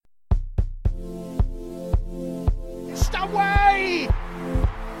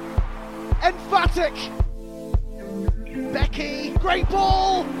automatic. Becky, great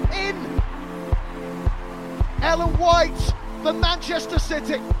ball, in. Ellen White for Manchester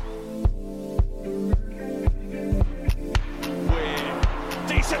City. Weird,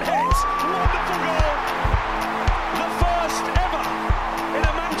 decent hit, wonderful goal. The first ever in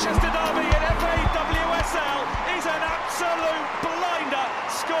a Manchester derby in FAWSL is an absolute blinder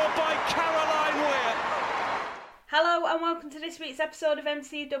scored by Caroline Weir. Hello and welcome to this week's episode of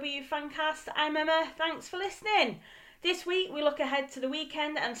MCW Fancast. I'm Emma, thanks for listening. This week we look ahead to the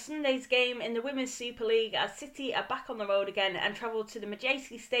weekend and Sunday's game in the Women's Super League as City are back on the road again and travel to the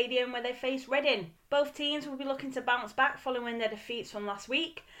Madejski Stadium where they face Reading. Both teams will be looking to bounce back following their defeats from last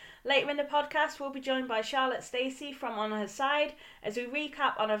week. Later in the podcast we'll be joined by Charlotte Stacey from On Her Side as we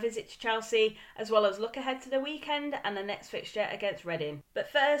recap on our visit to Chelsea as well as look ahead to the weekend and the next fixture against Reading. But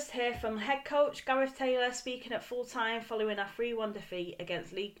first, hear from head coach Gareth Taylor speaking at full time following our 3-1 defeat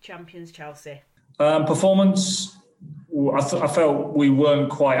against league champions Chelsea. Performance, I felt we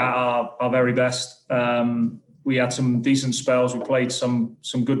weren't quite at our very best. We had some decent spells. We played some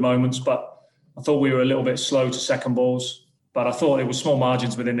good moments, but I thought we were a little bit slow to second balls. But I thought it was small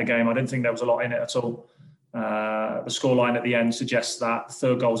margins within the game. I didn't think there was a lot in it at all. The scoreline at the end suggests that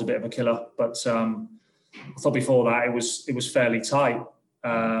third goal was a bit of a killer. But I thought before that it was fairly tight.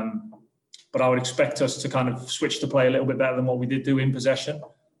 But I would expect us to kind of switch to play a little bit better than what we did do in possession.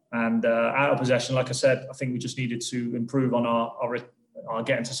 And out of possession, like I said, I think we just needed to improve on our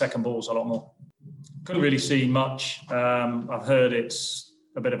getting to second balls a lot more. Couldn't really see much. I've heard it's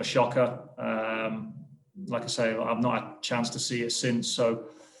a bit of a shocker. Like I say, I've not had a chance to see it since, so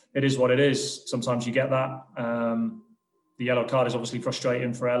it is what it is. Sometimes you get that. The yellow card is obviously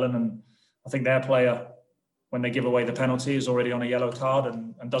frustrating for Ellen, and I think their player, when they give away the penalty, is already on a yellow card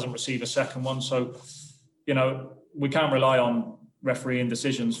and doesn't receive a second one. So, we can't rely on refereeing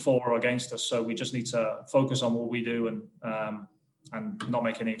decisions for or against us. So we just need to focus on what we do and not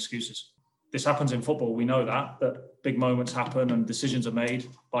make any excuses. This happens in football. We know that big moments happen and decisions are made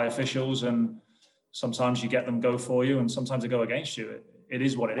by officials, and sometimes you get them go for you and sometimes they go against you. It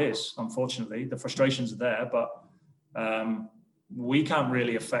is what it is, unfortunately. The frustrations are there, but we can't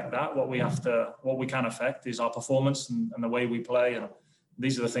really affect that. What we can affect is our performance and the way we play. And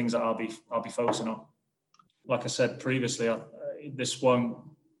these are the things that I'll be focusing on. Like I said previously, this won't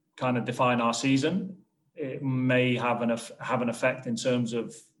kind of define our season. It may have an effect in terms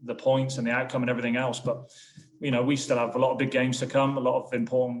of the points and the outcome and everything else. But, we still have a lot of big games to come, a lot of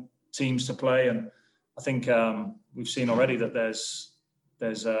important teams to play. And I think we've seen already that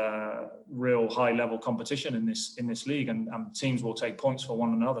there's a real high level competition in this league, and teams will take points for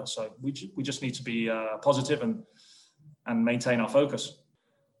one another. So we just need to be positive and maintain our focus.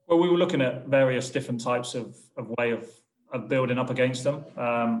 Well, we were looking at various different types of way of building up against them.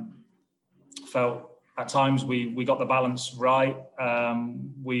 Felt at times we got the balance right.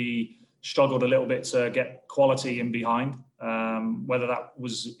 We struggled a little bit to get quality in behind, whether that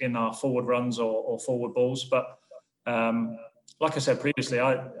was in our forward runs or forward balls. But like I said previously,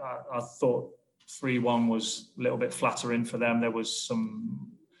 I thought 3-1 was a little bit flattering for them. There was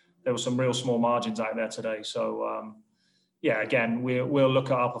some real small margins out there today. So again, we'll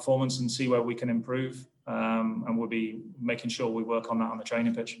look at our performance and see where we can improve. And we'll be making sure we work on that on the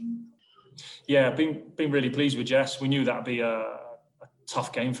training pitch. Yeah, been really pleased with Jess. We knew that'd be a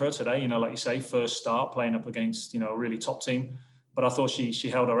tough game for her today. Like you say, first start playing up against a really top team. But I thought she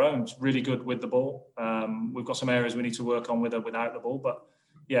held her own. She's really good with the ball. We've got some areas we need to work on with her without the ball. But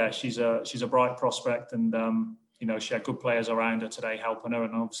yeah, she's a bright prospect, and she had good players around her today helping her,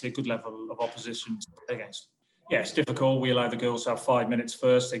 and obviously a good level of opposition to play against. Yeah, it's difficult. We allow the girls to have 5 minutes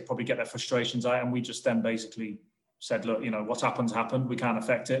first. They probably get their frustrations out, and we just then basically said, look, what's happened. We can't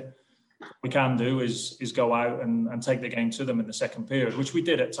affect it. What we can do is go out and take the game to them in the second period, which we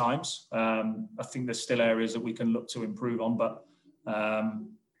did at times. I think there's still areas that we can look to improve on, but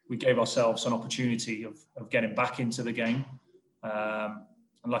we gave ourselves an opportunity of getting back into the game.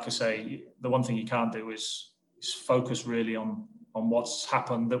 And like I say, the one thing you can't do is focus really on what's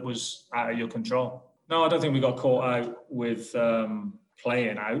happened that was out of your control. No, I don't think we got caught out with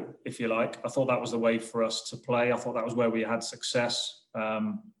playing out, if you like. I thought that was the way for us to play. I thought that was where we had success.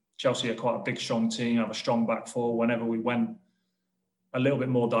 Chelsea are quite a big, strong team, have a strong back four. Whenever we went a little bit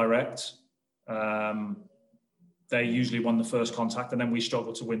more direct, they usually won the first contact, and then we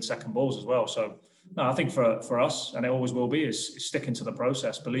struggled to win second balls as well. So, no, I think for us, and it always will be, is sticking to the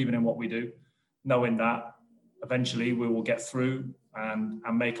process, believing in what we do, knowing that eventually we will get through and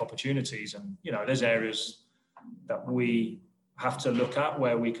make opportunities. And there's areas that we have to look at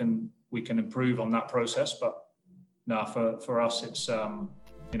where we can improve on that process. But no, for us, it's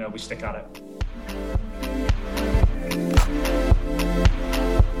we stick at it.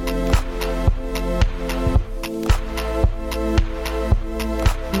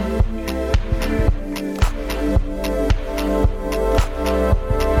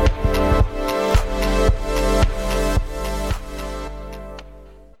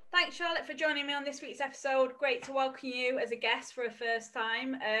 Thanks, Charlotte, for joining me on this week's episode. Great to welcome you as a guest for a first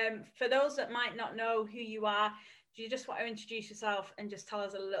time. For those that might not know who you are, do you just want to introduce yourself and just tell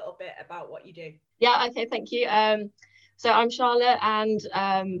us a little bit about what you do? Yeah, okay, thank you. So I'm Charlotte, and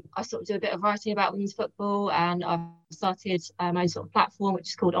I sort of do a bit of writing about women's football, and I've started my own sort of platform, which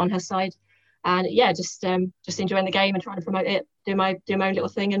is called On Her Side. And yeah, just enjoying the game and trying to promote it, do my own little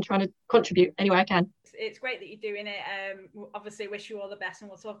thing, and trying to contribute any way I can. It's great that you're doing it. Obviously, wish you all the best, and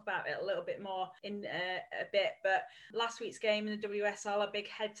we'll talk about it a little bit more in a bit. But last week's game in the WSL, a big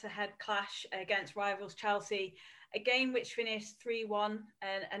head-to-head clash against rivals Chelsea, a game which finished 3-1,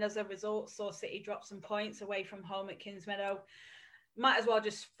 and as a result, saw City drop some points away from home at Kingsmeadow. Might as well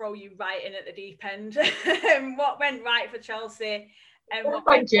just throw you right in at the deep end. What went right for Chelsea? And what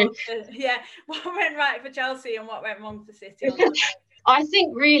went right for Chelsea and what went wrong for City? I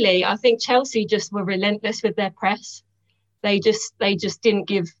think Chelsea just were relentless with their press. They just didn't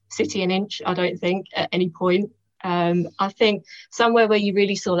give City an inch, I don't think, at any point. I think somewhere where you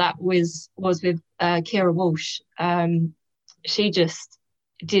really saw that was with Kira Walsh. She just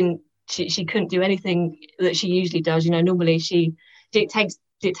she couldn't do anything that she usually does. You know, normally she dictates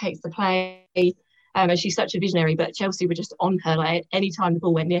the play, and she's such a visionary. But Chelsea were just on her. Like any time the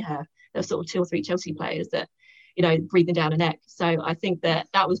ball went near her, there were sort of 2 or 3 Chelsea players that, you know, breathing down her neck. So I think that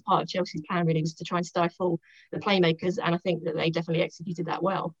was part of Chelsea's plan, really, was to try and stifle the playmakers, and I think that they definitely executed that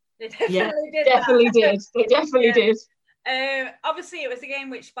well. They definitely did. They definitely did. Obviously, it was a game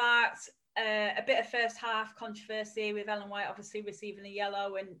which sparked a bit of first half controversy, with Ellen White obviously receiving a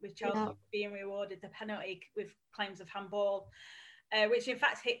yellow, and with Chelsea being rewarded the penalty with claims of handball, which in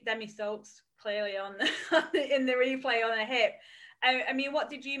fact hit Demi Stokes clearly on in the replay on her hip. I mean,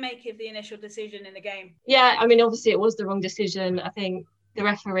 what did you make of the initial decision in the game? Yeah, I mean, obviously it was the wrong decision. I think the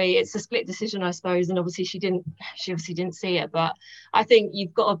referee, it's a split decision, I suppose, and obviously she obviously didn't see it. But I think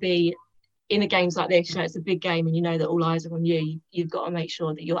you've got to be in a games like this. You know, it's a big game, and you know that all eyes are on you. You've got to make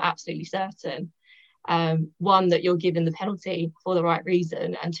sure that you're absolutely certain, one, that you're giving the penalty for the right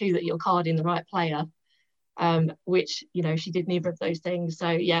reason, and 2, that you're carding the right player. Which, you know, she did neither of those things. So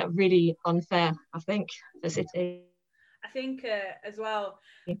yeah, really unfair, I think, for City. I think as well.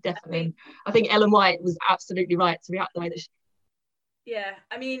 Definitely. I think Ellen White was absolutely right to react the way that she. Yeah,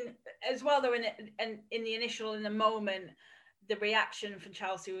 I mean, as well though, in the moment, the reaction from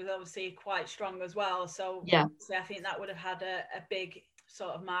Chelsea was obviously quite strong as well. So yeah, I think that would have had a big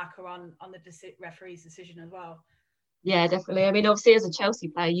sort of marker on the referee's decision as well. Yeah, definitely. I mean, obviously as a Chelsea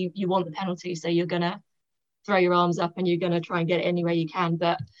player, you want the penalty, so you're gonna throw your arms up and you're gonna try and get it any way you can.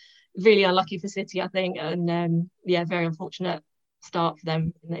 But really unlucky for City, I think, and very unfortunate start for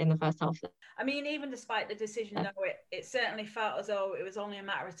them in the first half. I mean, even despite the decision, though, it certainly felt as though it was only a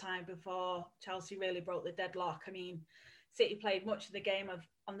matter of time before Chelsea really broke the deadlock. I mean, City played much of the game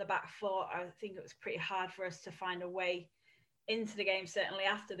on the back foot. I think it was pretty hard for us to find a way into the game, certainly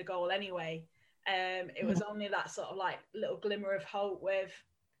after the goal anyway. It was only that sort of like little glimmer of hope with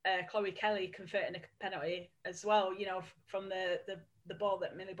Chloe Kelly converting a penalty as well, you know, from the ball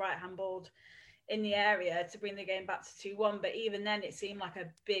that Millie Bright handballed in the area to bring the game back to 2-1. But even then, it seemed like a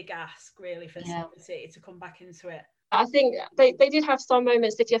big ask, really, for City to come back into it. I think they did have some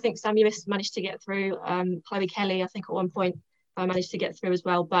moments. City, I think Samuel managed to get through. Chloe Kelly, I think at one point managed to get through as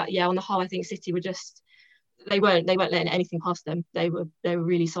well. But yeah, on the whole, I think City were just they weren't letting anything past them. They were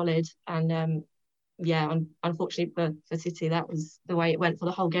really solid, and unfortunately for City, that was the way it went for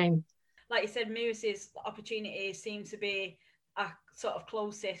the whole game. Like you said, Mewis's opportunities seemed to be a sort of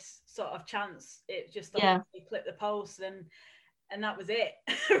closest sort of chance. It just clipped the post and that was it.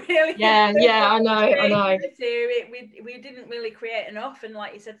 Really. Yeah, I know. We didn't really create enough, and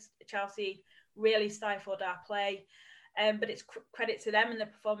like you said, Chelsea really stifled our play. But it's credit to them and the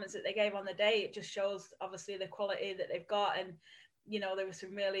performance that they gave on the day. It just shows obviously the quality that they've got, and you know, there were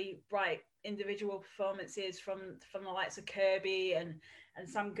some really bright individual performances from the likes of Kirby and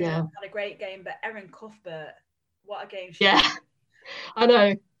Sam Gurn had a great game, but Erin Cuthbert, what a game she had. I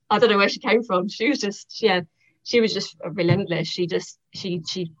know. I don't know where she came from. She was just relentless.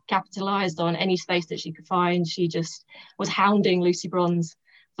 She capitalised on any space that she could find. She just was hounding Lucy Bronze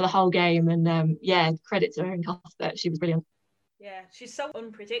for the whole game, and credit to Erin Cuthbert. She was brilliant. Yeah, she's so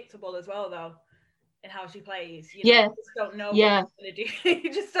unpredictable as well, though, in how she plays. You just don't know what she's going to do.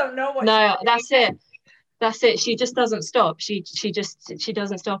 You just don't know what. No, that's it. That's it. She just doesn't stop. She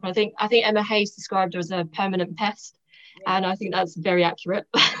doesn't stop. I think Emma Hayes described her as a permanent pest, and I think that's very accurate.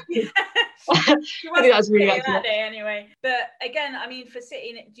 I think that's really accurate. That day anyway. But again, I mean, for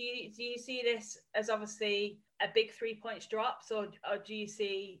City, do you see this as obviously a big 3 points drops, or do you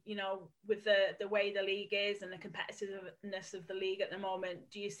see, you know, with the way the league is and the competitiveness of the league at the moment,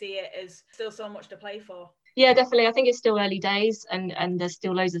 do you see it as still so much to play for? Yeah, definitely. I think it's still early days, and there's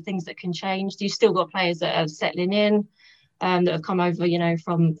still loads of things that can change. You've still got players that are settling in, that have come over, you know,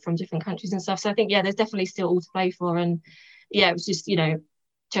 from different countries and stuff. So I think, yeah, there's definitely still all to play for. And yeah, it was just, you know,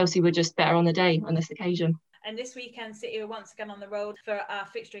 Chelsea were just better on the day on this occasion. And this weekend, City are once again on the road for our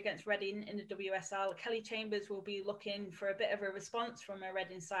fixture against Reading in the WSL. Kelly Chambers will be looking for a bit of a response from her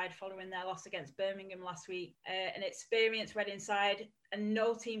Reading side following their loss against Birmingham last week. An experienced Reading side, and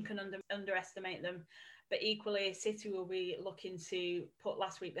no team can underestimate them. But equally, City will be looking to put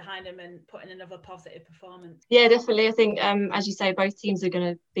last week behind them and put in another positive performance. Yeah, definitely. I think, as you say, both teams are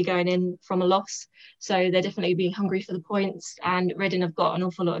going to be going in from a loss. So they're definitely being hungry for the points. And Reading have got an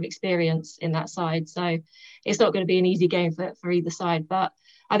awful lot of experience in that side. So it's not going to be an easy game for either side. But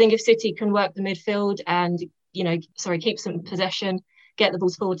I think if City can work the midfield and, keep some possession, get the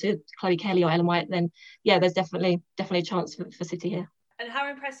balls forward to Chloe Kelly or Ellen White, then, yeah, there's definitely a chance for City here. And how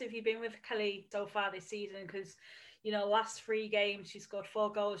impressive have you been with Kelly so far this season? Because, you know, last 3 games, she's scored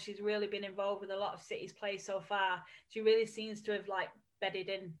 4 goals. She's really been involved with a lot of City's play so far. She really seems to have, bedded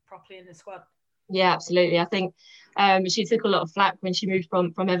in properly in the squad. Yeah, absolutely. I think she took a lot of flack when she moved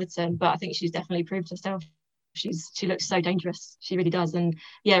from Everton, but I think she's definitely proved herself. She looks so dangerous. She really does. And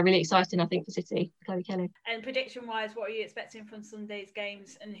yeah, really exciting, I think, for City, Chloe Kelly. And prediction wise, what are you expecting from Sunday's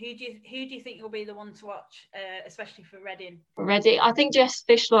games? And who do you think will be the one to watch, especially for Reading? For Reading, I think Jess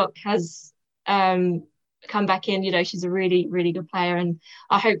Fishlock has come back in. You know, she's a really, really good player, and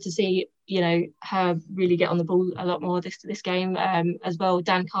I hope to see, you know, her really get on the ball a lot more this game as well.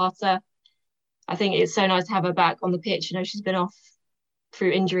 Dan Carter, I think it's so nice to have her back on the pitch. You know, she's been off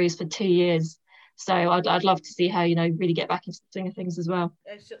through injuries for 2 years. So I'd love to see her, you know, really get back into the swing of things as well.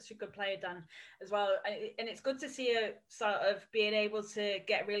 It's such a good player, Dan, as well. And it's good to see her sort of being able to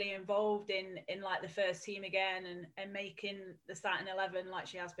get really involved in the first team again and making the starting 11 like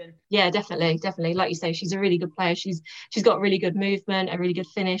she has been. Yeah, definitely. Like you say, she's a really good player. She's got really good movement, a really good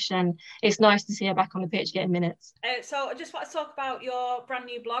finish, and it's nice to see her back on the pitch getting minutes. So I just want to talk about your brand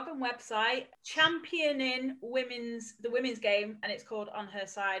new blog and website, championing the women's game, and it's called On Her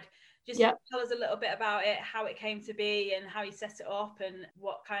Side. Just tell us a little bit about it, how it came to be and how you set it up, and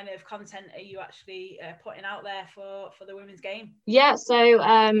what kind of content are you actually putting out there for the women's game? Yeah, so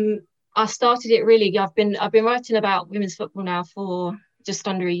I started it really. I've been writing about women's football now for just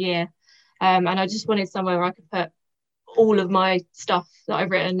under a year, and I just wanted somewhere where I could put all of my stuff that I've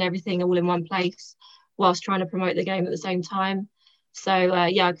written and everything all in one place whilst trying to promote the game at the same time. So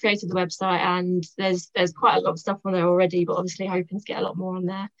I created the website, and there's quite a lot of stuff on there already, but obviously hoping to get a lot more on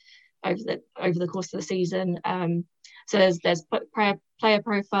there over the course of the season. So there's player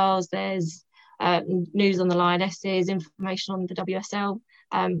profiles, there's news on the Lionesses, information on the WSL,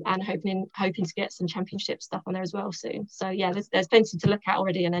 and hoping to get some championship stuff on there as well soon. So yeah, there's plenty to look at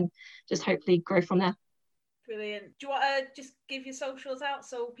already, and then just hopefully grow from there. Brilliant. Do you want to just give your socials out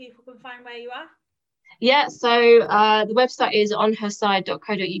so people can find where you are? Yeah, so the website is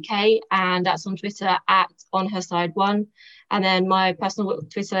onherside.co.uk, and that's on Twitter at onherside1. And then my personal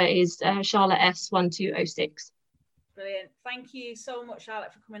Twitter is Charlotte S1206. Brilliant. Thank you so much,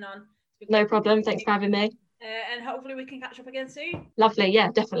 Charlotte, for coming on. No problem. Thanks for having me. And hopefully we can catch up again soon. Lovely.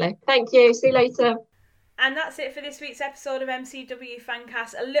 Yeah, definitely. Thank you. See you later. And that's it for this week's episode of MCW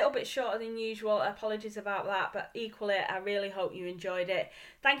Fancast. A little bit shorter than usual. Apologies about that, but equally, I really hope you enjoyed it.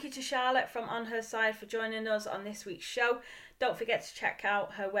 Thank you to Charlotte from On Her Side for joining us on this week's show. Don't forget to check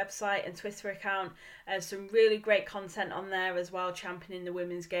out her website and Twitter account. Some really great content on there as well, championing the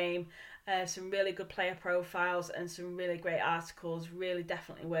women's game. Some really good player profiles and some really great articles. Really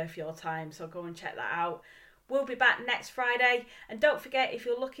definitely worth your time, so go and check that out. We'll be back next Friday. And don't forget, if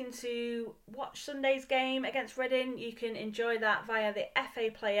you're looking to watch Sunday's game against Reading, you can enjoy that via the FA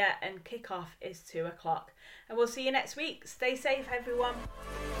Player, and kick-off is 2:00. And we'll see you next week. Stay safe, everyone.